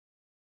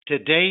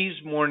Today's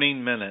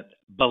Morning Minute,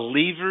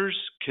 Believer's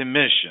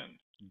Commission,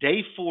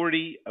 Day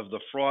 40 of the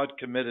fraud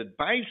committed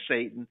by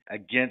Satan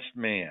against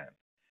man.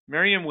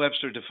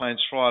 Merriam-Webster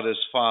defines fraud as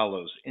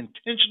follows: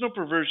 intentional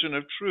perversion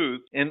of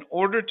truth in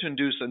order to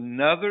induce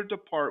another to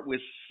part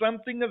with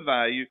something of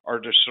value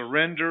or to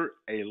surrender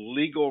a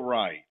legal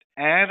right.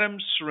 Adam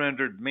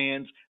surrendered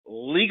man's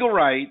legal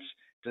rights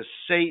to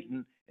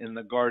Satan in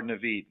the Garden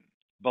of Eden.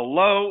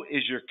 Below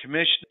is your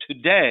commission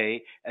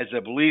today as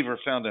a believer,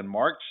 found in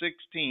Mark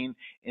 16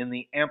 in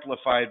the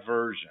Amplified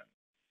Version.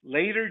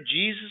 Later,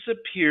 Jesus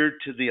appeared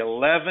to the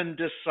 11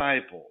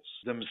 disciples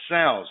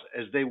themselves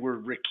as they were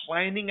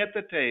reclining at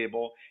the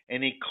table,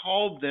 and he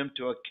called them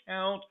to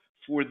account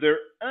for their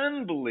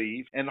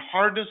unbelief and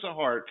hardness of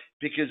heart,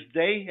 because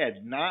they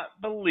had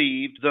not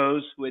believed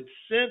those who had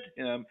sent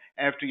him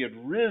after he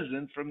had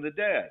risen from the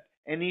dead.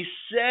 And he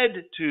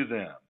said to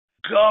them,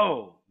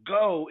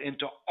 Go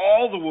into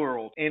all the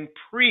world and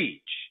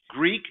preach.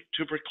 Greek,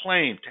 to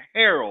proclaim, to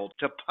herald,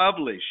 to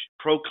publish,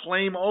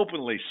 proclaim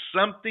openly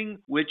something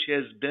which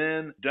has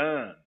been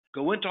done.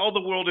 Go into all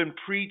the world and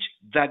preach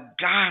the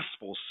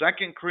gospel.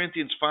 2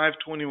 Corinthians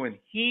 5:21.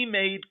 He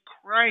made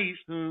Christ,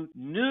 who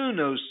knew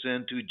no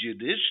sin, to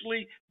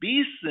judicially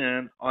be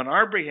sin on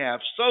our behalf,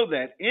 so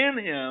that in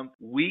him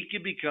we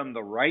could become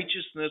the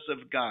righteousness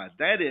of God.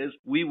 That is,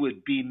 we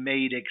would be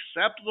made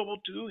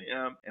acceptable to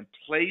him and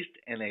placed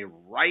in a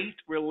right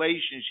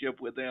relationship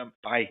with him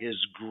by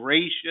his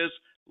gracious,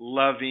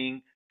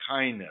 loving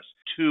kindness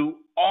to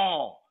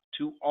all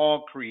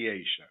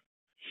creation.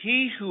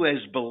 He who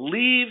has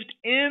believed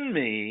in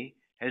me,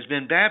 has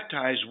been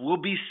baptized, will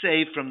be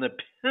saved from the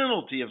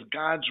penalty of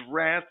God's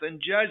wrath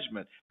and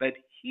judgment. But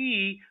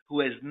he who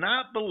has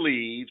not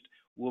believed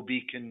will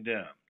be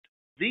condemned.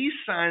 These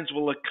signs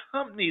will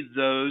accompany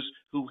those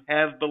who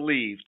have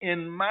believed.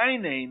 In my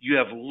name, you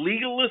have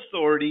legal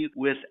authority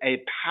with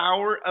a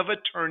power of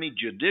attorney,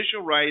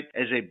 judicial right,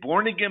 as a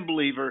born-again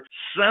believer,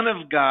 son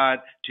of God,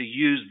 to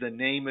use the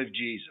name of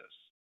Jesus.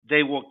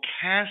 They will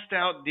cast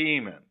out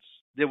demons.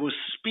 They will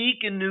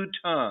speak in new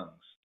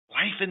tongues.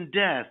 Life and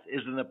death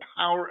is in the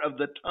power of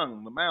the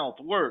tongue, the mouth,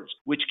 words,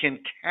 which can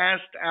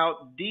cast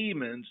out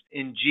demons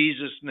in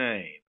Jesus'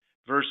 name.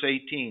 Verse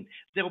 18,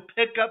 they'll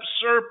pick up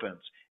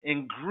serpents.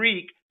 In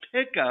Greek,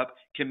 pick up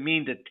can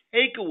mean to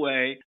take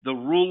away the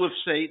rule of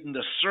Satan,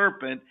 the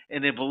serpent,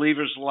 in a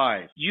believer's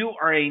life. You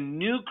are a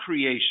new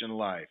creation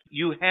life.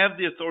 You have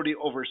the authority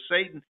over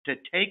Satan to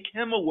take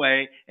him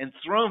away and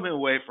throw him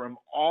away from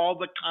all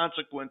the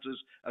consequences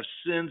of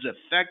sin's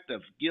effect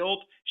of guilt,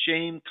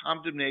 shame,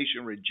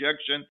 condemnation,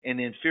 rejection, and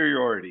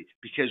inferiority,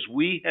 because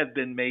we have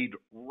been made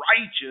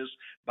righteous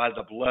by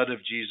the blood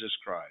of Jesus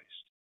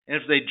Christ.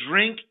 And if they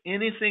drink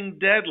anything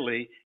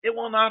deadly, it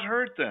will not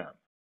hurt them.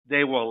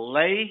 They will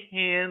lay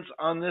hands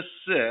on the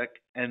sick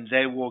and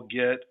they will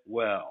get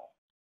well.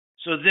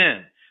 So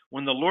then,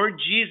 when the Lord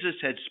Jesus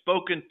had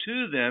spoken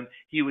to them,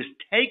 he was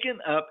taken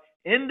up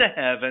into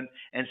heaven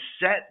and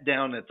sat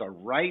down at the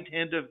right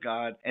hand of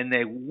God, and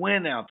they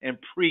went out and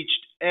preached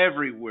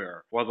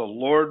everywhere while the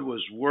Lord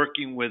was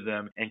working with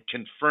them and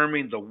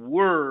confirming the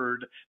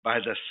word by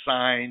the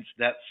signs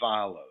that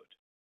followed.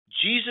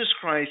 Jesus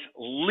Christ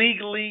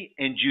legally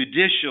and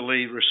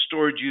judicially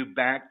restored you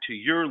back to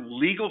your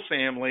legal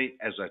family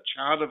as a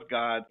child of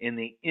God in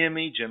the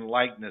image and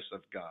likeness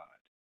of God.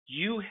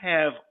 You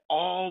have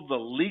all the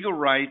legal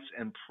rights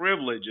and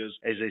privileges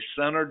as a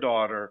son or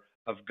daughter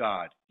of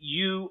God.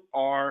 You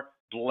are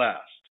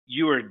blessed.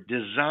 You are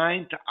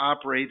designed to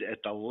operate at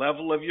the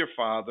level of your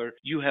Father.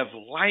 You have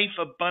life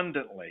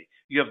abundantly.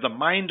 You have the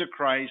mind of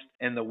Christ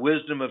and the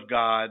wisdom of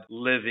God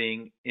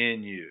living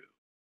in you.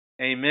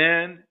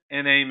 Amen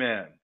and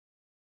amen.